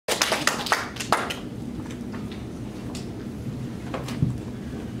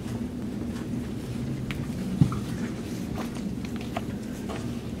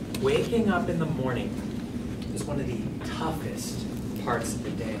Waking up in the morning is one of the toughest parts of the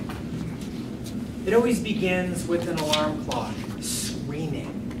day. It always begins with an alarm clock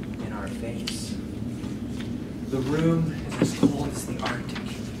screaming in our face. The room is as cold as the Arctic,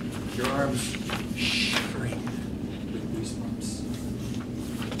 your arms shivering with goosebumps.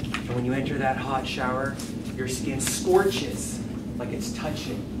 And when you enter that hot shower, your skin scorches like it's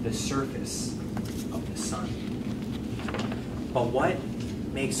touching the surface of the sun. But what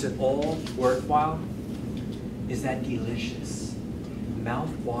makes it all worthwhile is that delicious,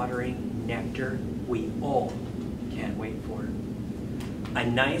 mouth-watering nectar we all can't wait for. A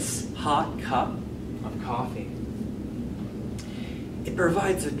nice hot cup of coffee. It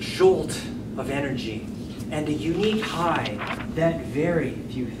provides a jolt of energy and a unique high that very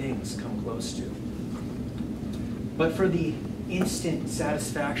few things come close to. But for the instant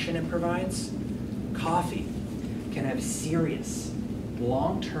satisfaction it provides, coffee can have serious,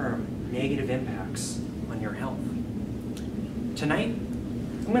 long-term negative impacts on your health. Tonight,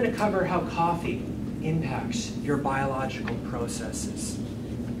 I'm going to cover how coffee impacts your biological processes.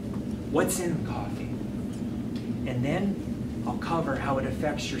 What's in coffee? And then I'll cover how it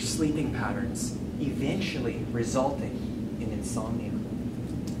affects your sleeping patterns, eventually resulting in insomnia.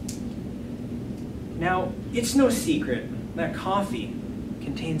 Now, it's no secret that coffee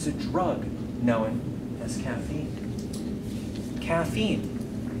contains a drug known as caffeine.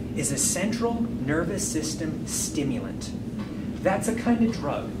 Caffeine is a central nervous system stimulant. That's a kind of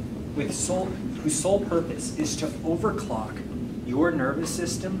drug whose sole purpose is to overclock your nervous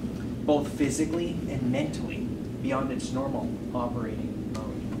system both physically and mentally beyond its normal operating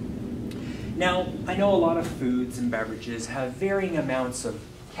mode. Now, I know a lot of foods and beverages have varying amounts of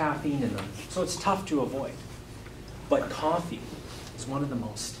caffeine in them, so it's tough to avoid. But coffee is one of the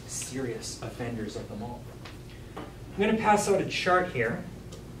most serious offenders of them all. I'm going to pass out a chart here,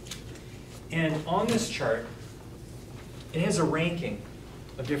 and on this chart, it has a ranking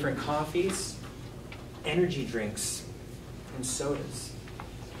of different coffees, energy drinks, and sodas.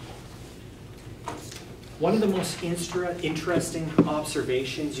 One of the most interesting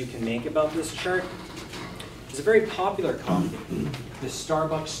observations you can make about this chart is a very popular coffee. The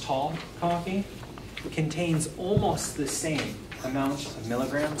Starbucks Tall coffee contains almost the same amount of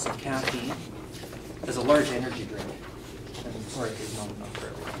milligrams of caffeine as a large energy drink. And sorry, there's not enough for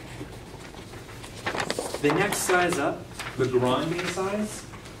everyone. The next size up, the grande size,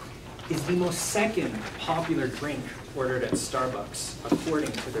 is the most second popular drink ordered at Starbucks,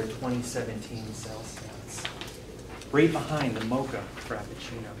 according to their 2017 sales stats. Right behind the mocha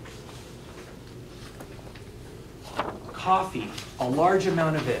frappuccino. Coffee, a large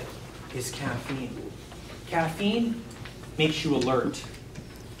amount of it is caffeine. Caffeine makes you alert.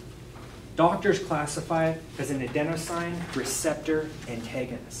 Doctors classify it as an adenosine receptor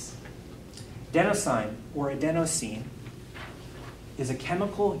antagonist. Adenosine, or adenosine, is a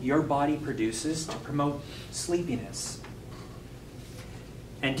chemical your body produces to promote sleepiness.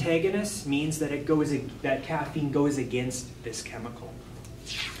 Antagonist means that that caffeine goes against this chemical.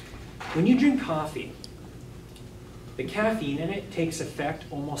 When you drink coffee, the caffeine in it takes effect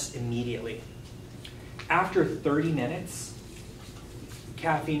almost immediately. After 30 minutes,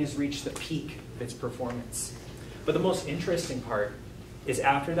 caffeine has reached the peak of its performance. But the most interesting part is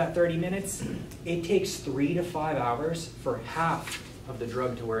after that 30 minutes, it takes 3 to 5 hours for half of the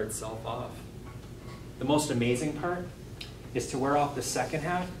drug to wear itself off. The most amazing part is to wear off the second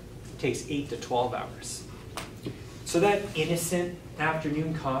half, it takes 8 to 12 hours. So that innocent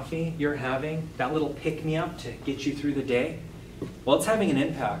afternoon coffee you're having, that little pick-me-up to get you through the day, well, it's having an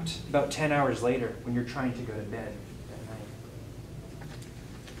impact about 10 hours later when you're trying to go to bed at night.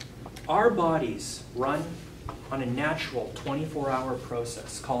 Our bodies run on a natural 24-hour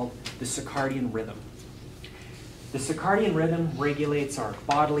process called the circadian rhythm. The circadian rhythm regulates our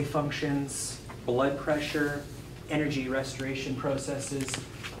bodily functions, blood pressure, energy restoration processes,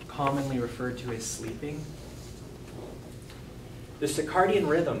 commonly referred to as sleeping. The circadian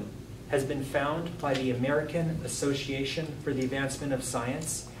rhythm has been found by the American Association for the Advancement of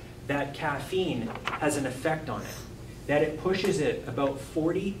Science that caffeine has an effect on it, that it pushes it about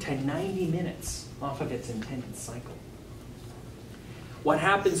 40 to 90 minutes off of its intended cycle. What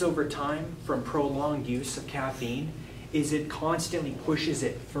happens over time from prolonged use of caffeine is it constantly pushes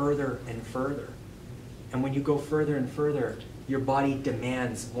it further and further. And when you go further and further, your body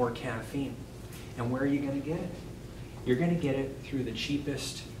demands more caffeine. And where are you going to get it? You're going to get it through the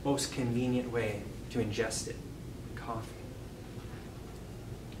cheapest, most convenient way to ingest it, coffee.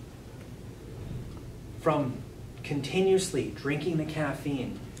 From continuously drinking the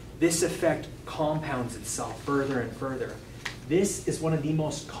caffeine, this effect compounds itself further and further This is one of the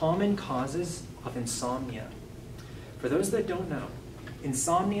most common causes of insomnia. For those that don't know,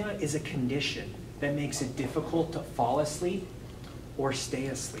 insomnia is a condition that makes it difficult to fall asleep or stay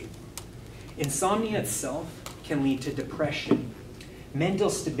asleep. Insomnia itself can lead to depression, mental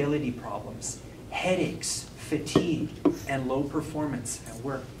stability problems, headaches, fatigue, and low performance at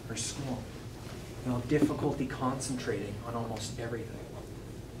work or school. You'll have difficulty concentrating on almost everything.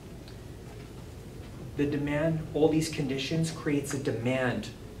 The demand, all these conditions creates a demand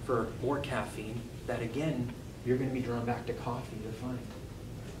for more caffeine that, again, you're going to be drawn back to coffee to find.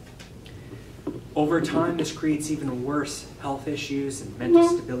 Over time, this creates even worse health issues and mental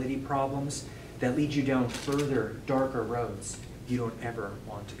stability problems that lead you down further, darker roads you don't ever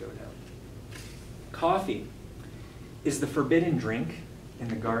want to go down. Coffee is the forbidden drink in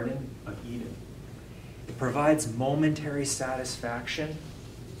the Garden of Eden. It provides momentary satisfaction,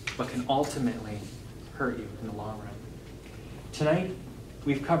 but can ultimately hurt you in the long run. Tonight,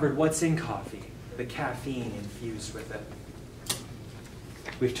 we've covered what's in coffee, the caffeine infused with it.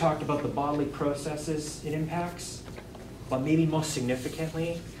 We've talked about the bodily processes it impacts, but maybe most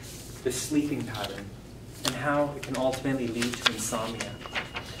significantly, the sleeping pattern and how it can ultimately lead to insomnia.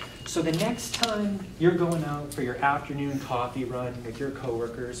 So the next time you're going out for your afternoon coffee run with your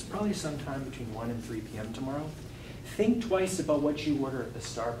coworkers, probably sometime between 1 and 3 p.m. tomorrow, think twice about what you order at the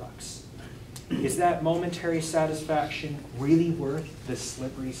Starbucks. Is that momentary satisfaction really worth the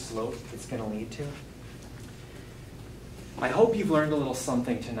slippery slope it's going to lead to? I hope you've learned a little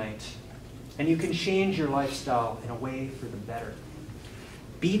something tonight, and you can change your lifestyle in a way for the better.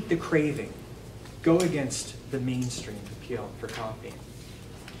 Beat the craving. Go against the mainstream appeal for coffee.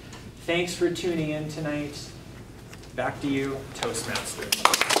 Thanks for tuning in tonight. Back to you,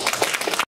 Toastmasters.